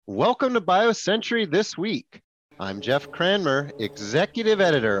Welcome to BioCentury This Week. I'm Jeff Cranmer, Executive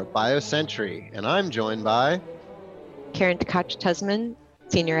Editor of BioCentury, and I'm joined by Karen Tkach-Tezman,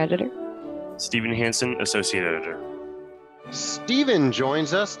 Senior Editor. Stephen Hansen, Associate Editor. Stephen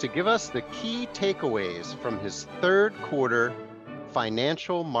joins us to give us the key takeaways from his third quarter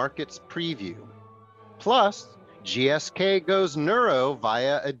financial markets preview. Plus, GSK goes neuro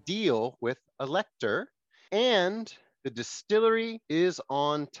via a deal with Alector, and the distillery is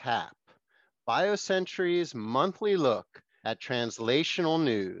on tap. BioCentury's monthly look at translational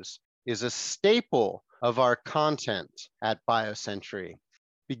news is a staple of our content at BioCentury.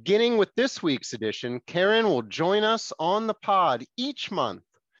 Beginning with this week's edition, Karen will join us on the pod each month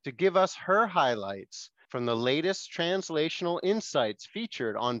to give us her highlights from the latest translational insights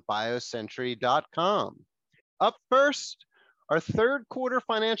featured on biocentury.com. Up first, our third quarter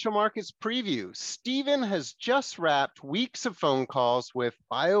financial markets preview. Stephen has just wrapped weeks of phone calls with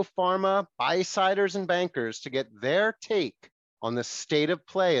biopharma, buy-siders, and bankers to get their take on the state of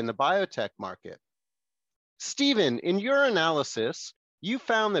play in the biotech market. Stephen, in your analysis, you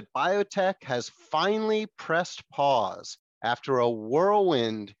found that biotech has finally pressed pause after a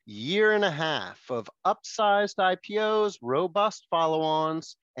whirlwind year and a half of upsized IPOs, robust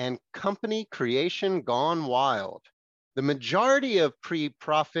follow-ons, and company creation gone wild. The majority of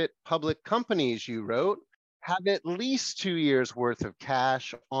pre-profit public companies, you wrote, have at least 2 years worth of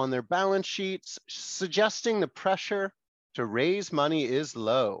cash on their balance sheets, suggesting the pressure to raise money is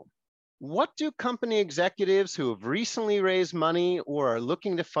low. What do company executives who have recently raised money or are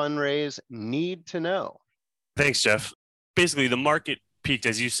looking to fundraise need to know? Thanks, Jeff. Basically, the market peaked,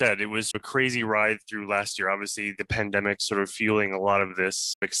 as you said. It was a crazy ride through last year. Obviously, the pandemic sort of fueling a lot of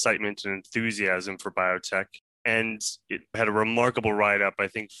this excitement and enthusiasm for biotech. And it had a remarkable ride up, I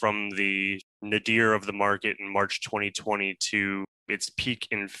think, from the nadir of the market in March 2020 to its peak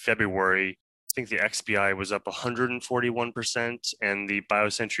in February. I think the XBI was up 141%, and the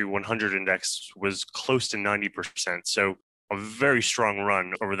BioCentury 100 index was close to 90%. So a very strong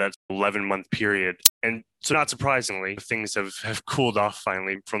run over that 11-month period. And so not surprisingly, things have cooled off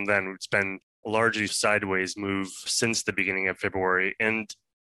finally from then. It's been a largely sideways move since the beginning of February. And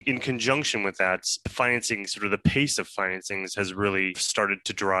in conjunction with that, financing, sort of the pace of financings has really started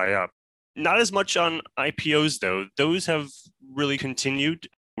to dry up. Not as much on IPOs, though. Those have really continued.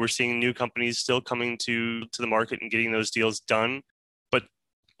 We're seeing new companies still coming to the market and getting those deals done. But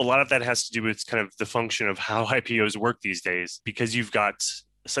a lot of that has to do with kind of the function of how IPOs work these days, because you've got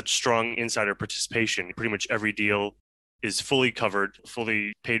such strong insider participation. Pretty much every deal is fully covered,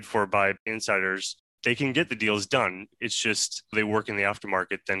 fully paid for by insiders. They can get the deals done. It's just they work in the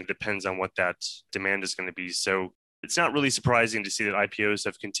aftermarket, then it depends on what that demand is going to be. So it's not really surprising to see that IPOs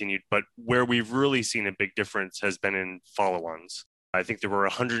have continued, but where we've really seen a big difference has been in follow-ons. I think there were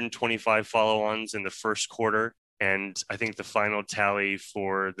 125 follow-ons in the first quarter, and I think the final tally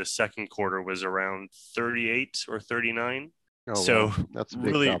for the second quarter was around 38 or 39. Oh, so wow. That's a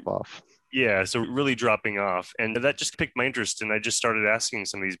big really, drop off. Yeah, so really dropping off. And that just piqued my interest, and I just started asking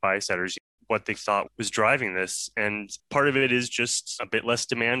some of these buy-siders what they thought was driving this. And part of it is just a bit less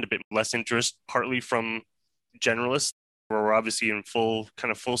demand, a bit less interest, partly from generalists, where we're obviously in full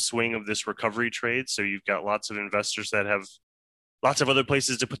swing of this recovery trade. So you've got lots of investors that have lots of other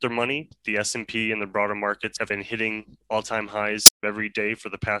places to put their money. The S&P and the broader markets have been hitting all-time highs every day for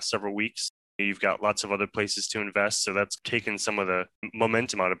the past several weeks. You've got lots of other places to invest. So that's taken some of the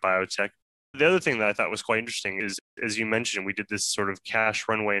momentum out of biotech. The other thing that I thought was quite interesting is, as you mentioned, we did this sort of cash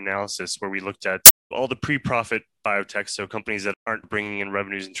runway analysis where we looked at all the pre-profit biotech, so companies that aren't bringing in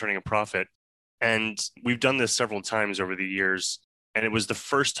revenues and turning a profit. And we've done this several times over the years. And it was the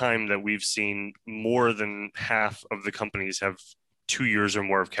first time that we've seen more than half of the companies have 2 years or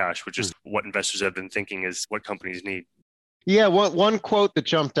more of cash, which is what investors have been thinking is what companies need. Yeah, one quote that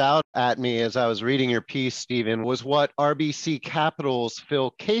jumped out at me as I was reading your piece, Stephen, was what RBC Capital's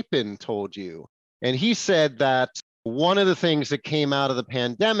Phil Capon told you. And he said that one of the things that came out of the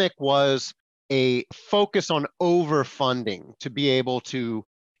pandemic was a focus on overfunding to be able to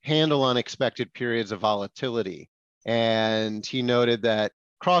handle unexpected periods of volatility. And he noted that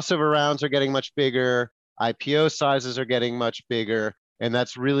crossover rounds are getting much bigger, IPO sizes are getting much bigger, and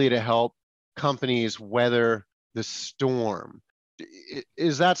that's really to help companies weather the storm.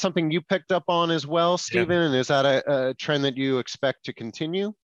 Is that something you picked up on as well, Stephen? Yeah. And is that a trend that you expect to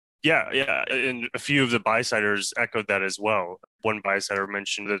continue? Yeah. And a few of the buy-siders echoed that as well. One buy-sider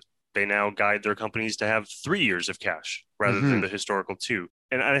mentioned that they now guide their companies to have 3 years of cash rather than the historical 2.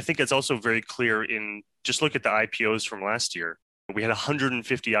 And I think it's also very clear in just look at the IPOs from last year. We had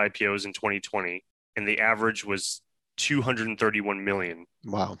 150 IPOs in 2020, and the average was $231 million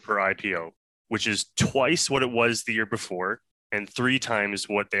Wow. per IPO, which is twice what it was the year before and 3 times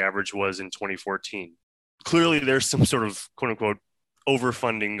what the average was in 2014. Clearly, there's some sort of quote unquote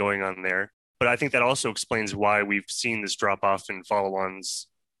overfunding going on there. But I think that also explains why we've seen this drop off in follow-ons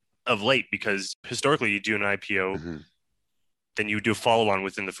of late, because historically you do an IPO, then you do a follow-on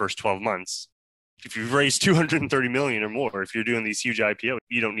within the first 12 months. If you've raised 230 million or more, if you're doing these huge IPO,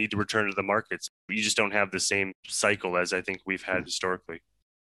 you don't need to return to the markets. You just don't have the same cycle as I think we've had historically.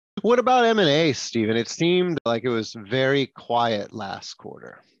 What about M&A, Stephen? It seemed like it was very quiet last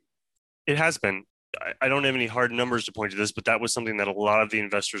quarter. It has been. I don't have any hard numbers to point to this, but that was something that a lot of the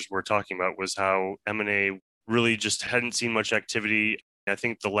investors were talking about, was how M&A really just hadn't seen much activity. I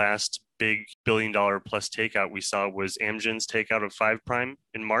think the last big billion-dollar plus takeout we saw was Amgen's takeout of 5 Prime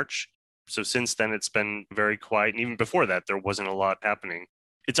in March. So since then, it's been very quiet. And even before that, there wasn't a lot happening.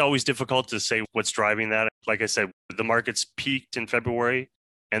 It's always difficult to say what's driving that. Like I said, the markets peaked in February,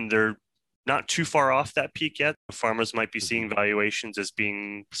 and they're not too far off that peak yet. Farmers might be seeing valuations as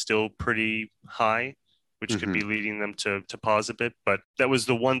being still pretty high, which could be leading them to pause a bit. But that was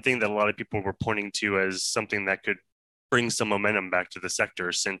the one thing that a lot of people were pointing to as something that could bring some momentum back to the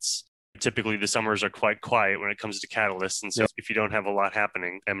sector, since typically the summers are quite quiet when it comes to catalysts. And so if you don't have a lot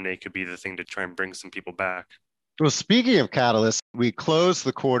happening, M&A could be the thing to try and bring some people back. Well, speaking of catalysts, we closed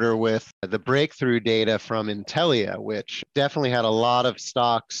the quarter with the breakthrough data from Intelia, which definitely had a lot of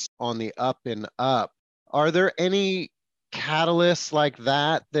stocks on the up and up. Are there any catalysts like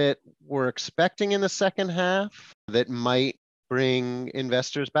that that we're expecting in the second half that might bring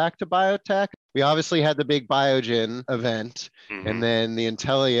investors back to biotech? We obviously had the big Biogen event and then the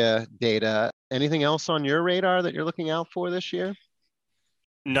Intelia data. Anything else on your radar that you're looking out for this year?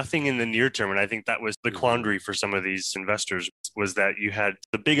 Nothing in the near term. And I think that was the quandary for some of these investors, was that you had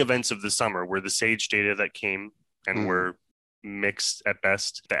the big events of the summer were the Sage data that came and were mixed at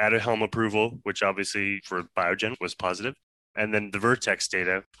best. The Aduhelm approval, which obviously for Biogen was positive, and then the Vertex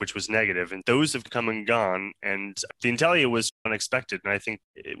data, which was negative. And those have come and gone. And the Intelia was unexpected. And I think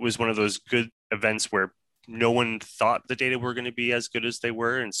it was one of those good events where no one thought the data were going to be as good as they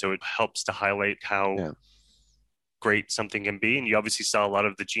were. And so it helps to highlight how great something can be. And you obviously saw a lot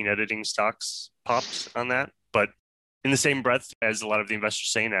of the gene editing stocks popped on that. But in the same breath, as a lot of the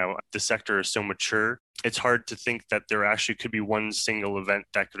investors say now, the sector is so mature, it's hard to think that there actually could be one single event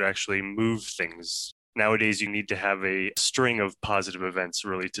that could actually move things. Nowadays, you need to have a string of positive events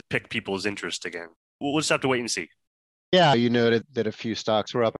really to pick people's interest again. We'll just have to wait and see. Yeah, you noted that a few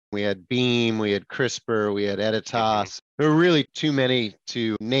stocks were up. We had Beam, we had CRISPR, we had Editas. There were really too many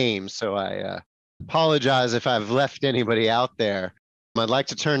to name, so I apologize if I've left anybody out there. I'd like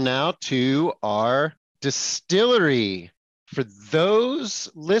to turn now to our distillery. For those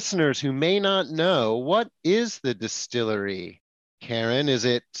listeners who may not know, what is the distillery? Karen, is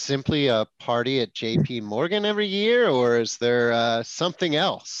it simply a party at JP Morgan every year, or is there something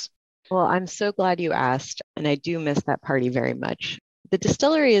else? Well, I'm so glad you asked, and I do miss that party very much. The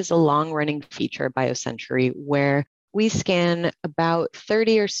distillery is a long-running feature of BioCentury where we scan about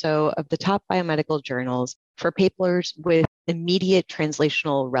 30 or so of the top biomedical journals for papers with immediate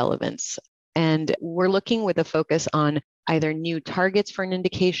translational relevance. And we're looking with a focus on either new targets for an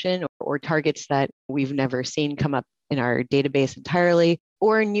indication or targets that we've never seen come up in our database entirely,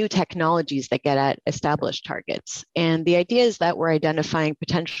 or new technologies that get at established targets. And the idea is that we're identifying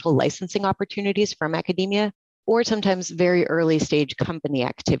potential licensing opportunities from academia or sometimes very early stage company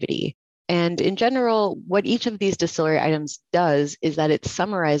activity. And in general, what each of these distillery items does is that it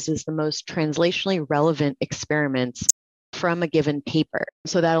summarizes the most translationally relevant experiments from a given paper.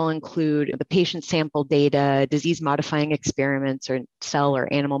 So that'll include the patient sample data, disease-modifying experiments or cell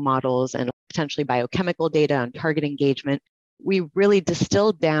or animal models, and potentially biochemical data on target engagement. We really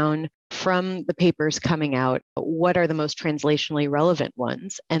distilled down from the papers coming out what are the most translationally relevant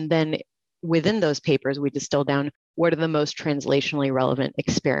ones. And then within those papers, we distill down what are the most translationally relevant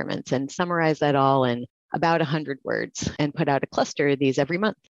experiments and summarize that all in about 100 words and put out a cluster of these every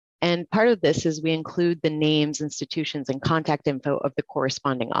month. And part of this is we include the names, institutions, and contact info of the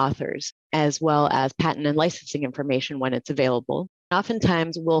corresponding authors, as well as patent and licensing information when it's available.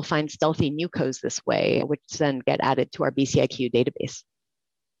 Oftentimes, we'll find stealthy new codes this way, which then get added to our BCIQ database.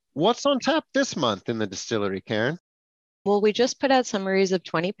 What's on tap this month in the distillery, Karen? Well, we just put out summaries of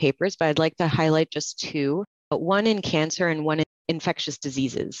 20 papers, but I'd like to highlight just 2, one in cancer and one in infectious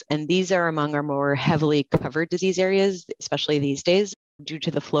diseases. And these are among our more heavily covered disease areas, especially these days, due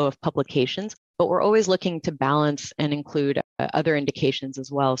to the flow of publications. But we're always looking to balance and include other indications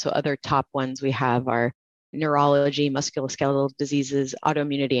as well. So other top ones we have are neurology, musculoskeletal diseases,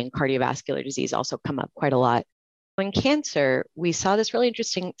 autoimmunity, and cardiovascular disease also come up quite a lot. In cancer, we saw this really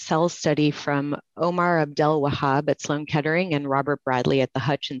interesting cell study from Omar Abdel Wahab at Sloan Kettering and Robert Bradley at the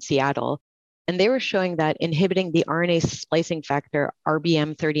Hutch in Seattle. And they were showing that inhibiting the RNA splicing factor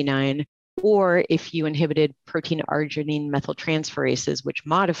RBM39, or if you inhibited protein arginine methyltransferases, which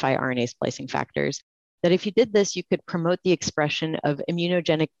modify RNA splicing factors, that if you did this, you could promote the expression of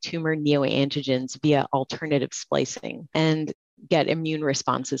immunogenic tumor neoantigens via alternative splicing and get immune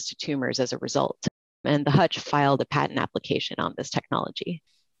responses to tumors as a result. And the Hutch filed a patent application on this technology.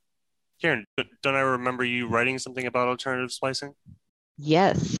 Karen, don't I remember you writing something about alternative splicing?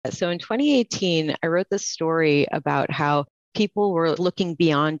 Yes. So in 2018, I wrote this story about how people were looking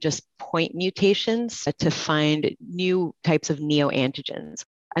beyond just point mutations to find new types of neoantigens.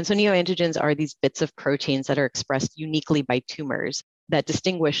 And so neoantigens are these bits of proteins that are expressed uniquely by tumors that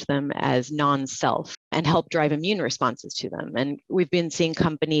distinguish them as non-self and help drive immune responses to them. And we've been seeing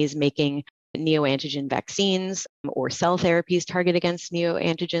companies making neoantigen vaccines or cell therapies target against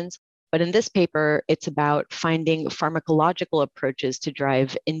neoantigens. But in this paper, it's about finding pharmacological approaches to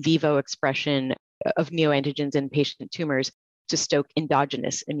drive in vivo expression of neoantigens in patient tumors to stoke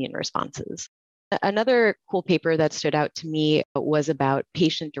endogenous immune responses. Another cool paper that stood out to me was about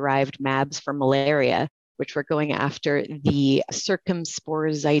patient-derived mAbs for malaria, which were going after the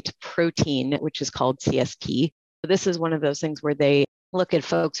circumsporosite protein, which is called CSP. This is one of those things where they look at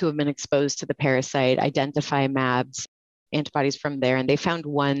folks who have been exposed to the parasite, identify mAbs, antibodies from there, and they found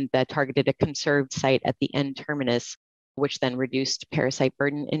one that targeted a conserved site at the N-terminus, which then reduced parasite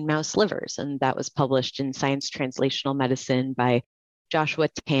burden in mouse livers. And that was published in Science Translational Medicine by Joshua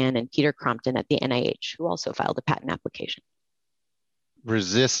Tan and Peter Crompton at the NIH, who also filed a patent application.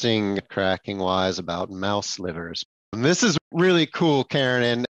 Resisting cracking wise about mouse livers. And this is really cool, Karen,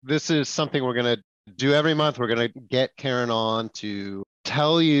 and this is something we're going to do every month. We're going to get Karen on to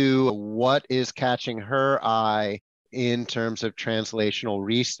tell you what is catching her eye in terms of translational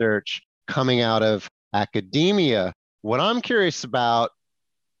research coming out of academia. What I'm curious about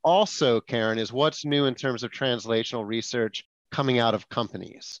also, Karen, is what's new in terms of translational research coming out of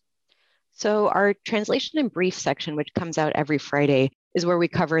companies. So our Translation in Brief section, which comes out every Friday, is where we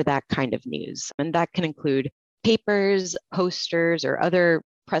cover that kind of news. And that can include papers, posters, or other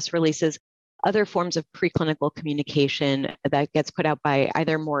press releases, other forms of preclinical communication that gets put out by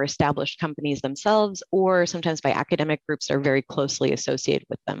either more established companies themselves or sometimes by academic groups that are very closely associated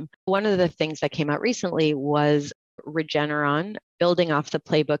with them. One of the things that came out recently was Regeneron, building off the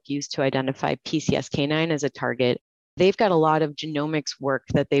playbook used to identify PCSK9 as a target. They've got a lot of genomics work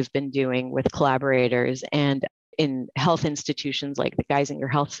that they've been doing with collaborators and in health institutions like the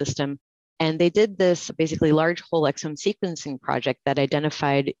Geisinger Health System. And they did this basically large whole exome sequencing project that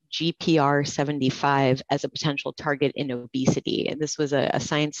identified GPR75 as a potential target in obesity. And this was a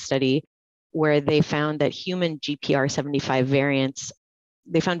science study where they found that human GPR75 variants,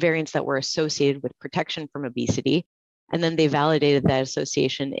 they found variants that were associated with protection from obesity. And then they validated that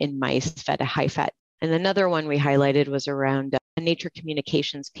association in mice fed a high fat. And another one we highlighted was around a Nature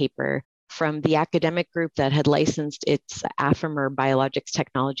Communications paper from the academic group that had licensed its Affimer biologics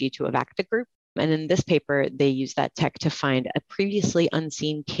technology to Avacta Group. And in this paper, they used that tech to find a previously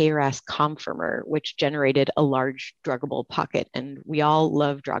unseen KRAS conformer, which generated a large druggable pocket. And we all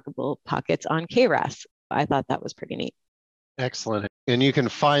love druggable pockets on KRAS. I thought that was pretty neat. Excellent. And you can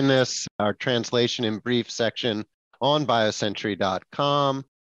find this, our Translation in Brief section, on biocentury.com.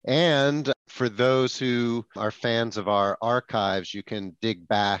 And for those who are fans of our archives, you can dig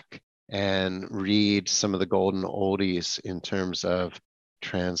back and read some of the golden oldies in terms of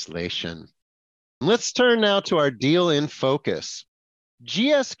translation. Let's turn now to our deal in focus.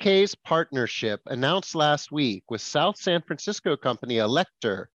 GSK's partnership announced last week with South San Francisco company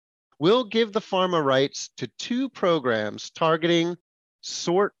Alector will give the pharma rights to 2 programs targeting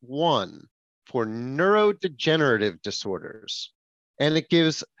SORT1 for neurodegenerative disorders. And it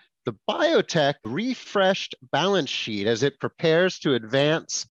gives the biotech refreshed balance sheet as it prepares to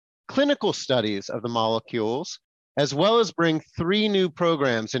advance clinical studies of the molecules, as well as bring 3 new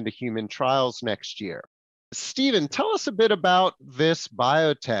programs into human trials next year. Stephen, tell us a bit about this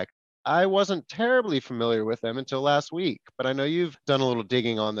biotech. I wasn't terribly familiar with them until last week, but I know you've done a little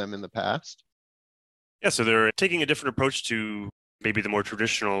digging on them in the past. Yeah, so they're taking a different approach to maybe the more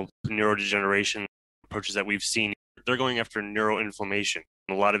traditional neurodegeneration approaches that we've seen. They're going after neuroinflammation.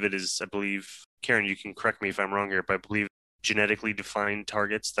 A lot of it is, I believe, Karen, you can correct me if I'm wrong here, but I believe genetically defined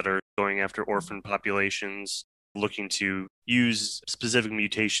targets that are going after orphan populations, looking to use specific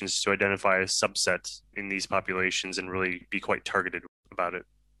mutations to identify a subset in these populations and really be quite targeted about it.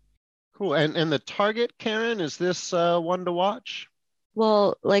 Cool. And the target, Karen, is this one to watch?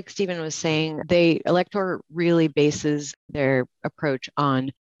 Well, like Stephen was saying, Elector really bases their approach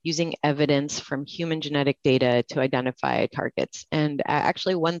on using evidence from human genetic data to identify targets. And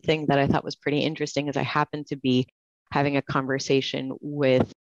actually, one thing that I thought was pretty interesting is I happened to be having a conversation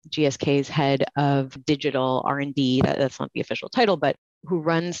with GSK's head of digital R&D. That's not the official title, but who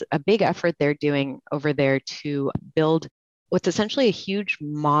runs a big effort they're doing over there to build what's essentially a huge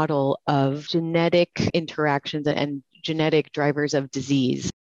model of genetic interactions and genetic drivers of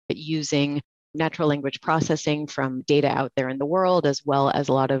disease using natural language processing from data out there in the world, as well as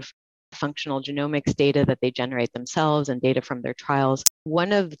a lot of functional genomics data that they generate themselves and data from their trials.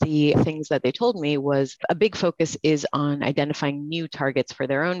 One of the things that they told me was a big focus is on identifying new targets for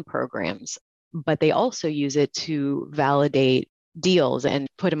their own programs, but they also use it to validate deals and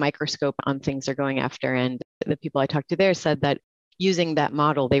put a microscope on things they're going after. And the people I talked to there said that using that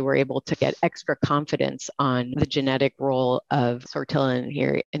model, they were able to get extra confidence on the genetic role of sortilin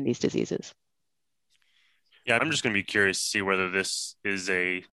here in these diseases. Yeah, I'm just going to be curious to see whether this is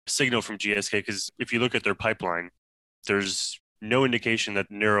a signal from GSK, because if you look at their pipeline, there's no indication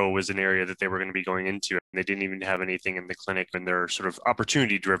that neuro was an area that they were going to be going into. They didn't even have anything in the clinic in their sort of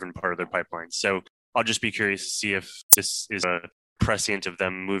opportunity-driven part of their pipeline. So I'll just be curious to see if this is a prescient of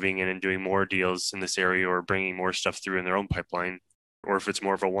them moving in and doing more deals in this area or bringing more stuff through in their own pipeline, or if it's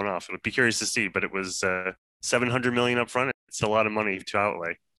more of a one-off. I'd be curious to see, but it was $700 million up front. It's a lot of money to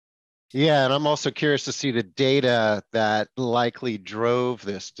outlay. Yeah, and I'm also curious to see the data that likely drove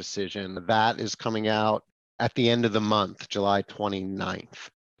this decision. That is coming out at the end of the month, July 29th.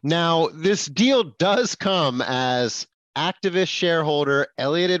 Now, this deal does come as activist shareholder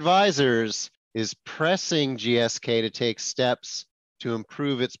Elliott Advisors is pressing GSK to take steps to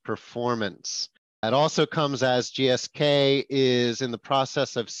improve its performance. It also comes as GSK is in the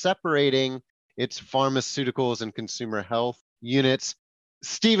process of separating its pharmaceuticals and consumer health units.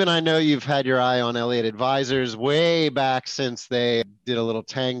 Stephen, I know you've had your eye on Elliott Advisors way back since they did a little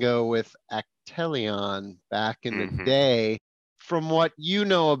tango with Actelion back in the day. From what you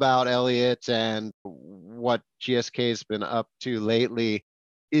know about Elliott and what GSK's been up to lately,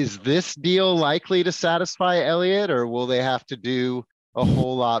 is this deal likely to satisfy Elliott, or will they have to do a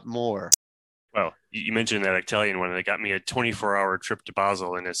whole lot more? Well, you mentioned that Actelion one. They got me a 24-hour trip to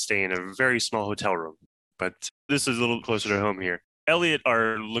Basel and a stay in a very small hotel room. But this is a little closer to home here. Elliott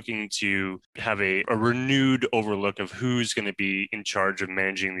are looking to have a renewed overlook of who's going to be in charge of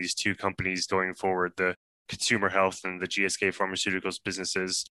managing these two companies going forward, the consumer health and the GSK pharmaceuticals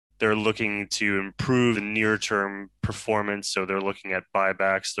businesses. They're looking to improve the near-term performance, so they're looking at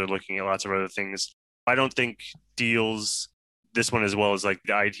buybacks. They're looking at lots of other things. I don't think deals, this one as well as like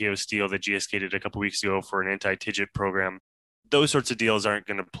the iTeos deal that GSK did a couple weeks ago for an anti-TIGIT program, those sorts of deals aren't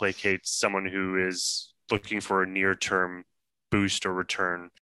going to placate someone who is looking for a near-term boost or return.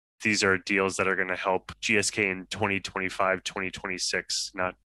 These are deals that are going to help GSK in 2025, 2026,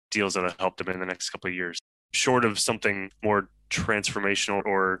 not deals that will help them in the next couple of years. Short of something more transformational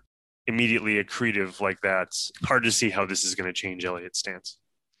or immediately accretive like that, hard to see how this is going to change Elliott's stance.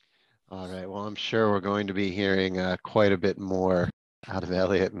 All right. Well, I'm sure we're going to be hearing quite a bit more out of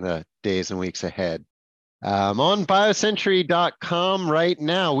Elliott in the days and weeks ahead. On biocentury.com right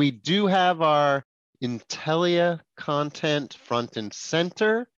now, we do have our Intellia content front and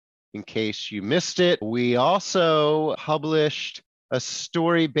center. In case you missed it, we also published a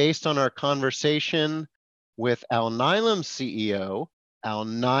story based on our conversation with Alnylam CEO.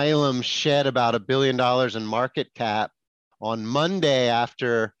 Alnylam shed about $1 billion in market cap on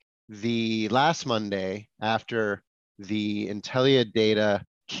last Monday after the Intellia data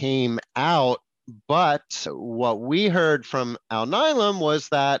came out. But what we heard from Alnylam was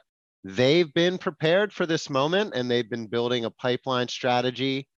that they've been prepared for this moment and they've been building a pipeline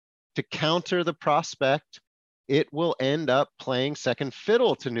strategy to counter the prospect it will end up playing second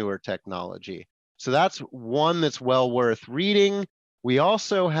fiddle to newer technology. So that's one that's well worth reading. We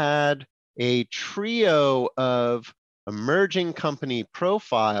also had a trio of emerging company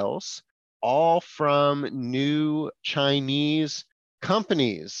profiles, all from new Chinese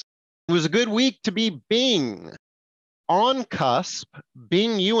companies. It was a good week to be Bing. OnCusp,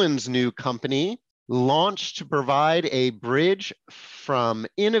 Bing Yuan's new company, launched to provide a bridge from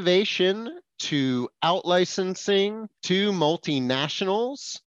innovation to out-licensing to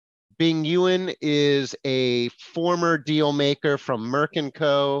multinationals. Bing Yuan is a former deal maker from Merck &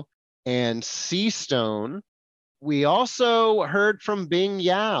 Co. and CStone. We also heard from Bing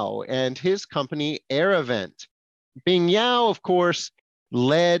Yao and his company, AirEvent. Bing Yao, of course,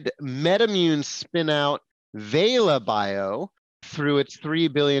 led MedImmune spin-out Vela Bio through its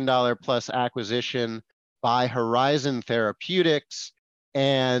 $3 billion plus acquisition by Horizon Therapeutics.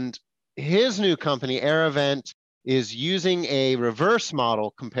 And his new company, Aerovent, is using a reverse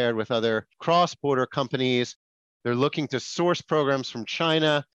model compared with other cross-border companies. They're looking to source programs from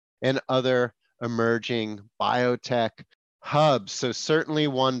China and other emerging biotech hubs. So certainly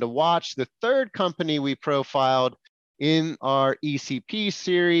one to watch. The third company we profiled in our ECP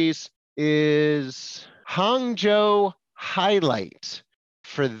series is Hangzhou Highlight.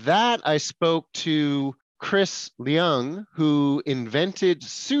 For that, I spoke to Chris Leung, who invented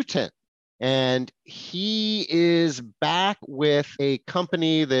Sutent. And he is back with a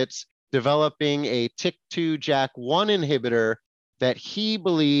company that's developing a TYK2 JAK1 inhibitor that he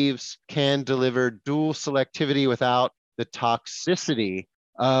believes can deliver dual selectivity without the toxicity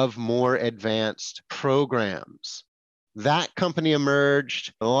of more advanced programs. That company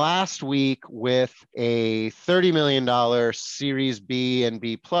emerged last week with a $30 million Series B and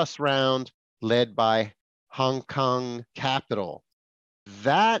B plus round led by Hong Kong Capital.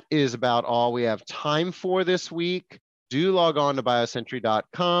 That is about all we have time for this week. Do log on to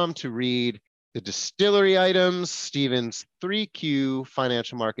biocentury.com to read the distillery items, Stephen's 3Q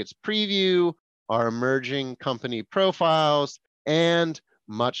financial markets preview, our emerging company profiles, and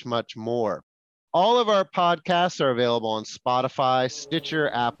much, much more. All of our podcasts are available on Spotify, Stitcher,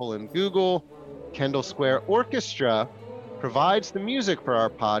 Apple, and Google. Kendall Square Orchestra provides the music for our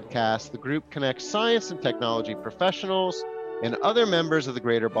podcast. The group connects science and technology professionals and other members of the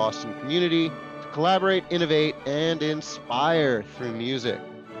greater Boston community to collaborate, innovate, and inspire through music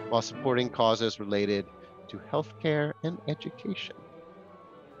while supporting causes related to healthcare and education.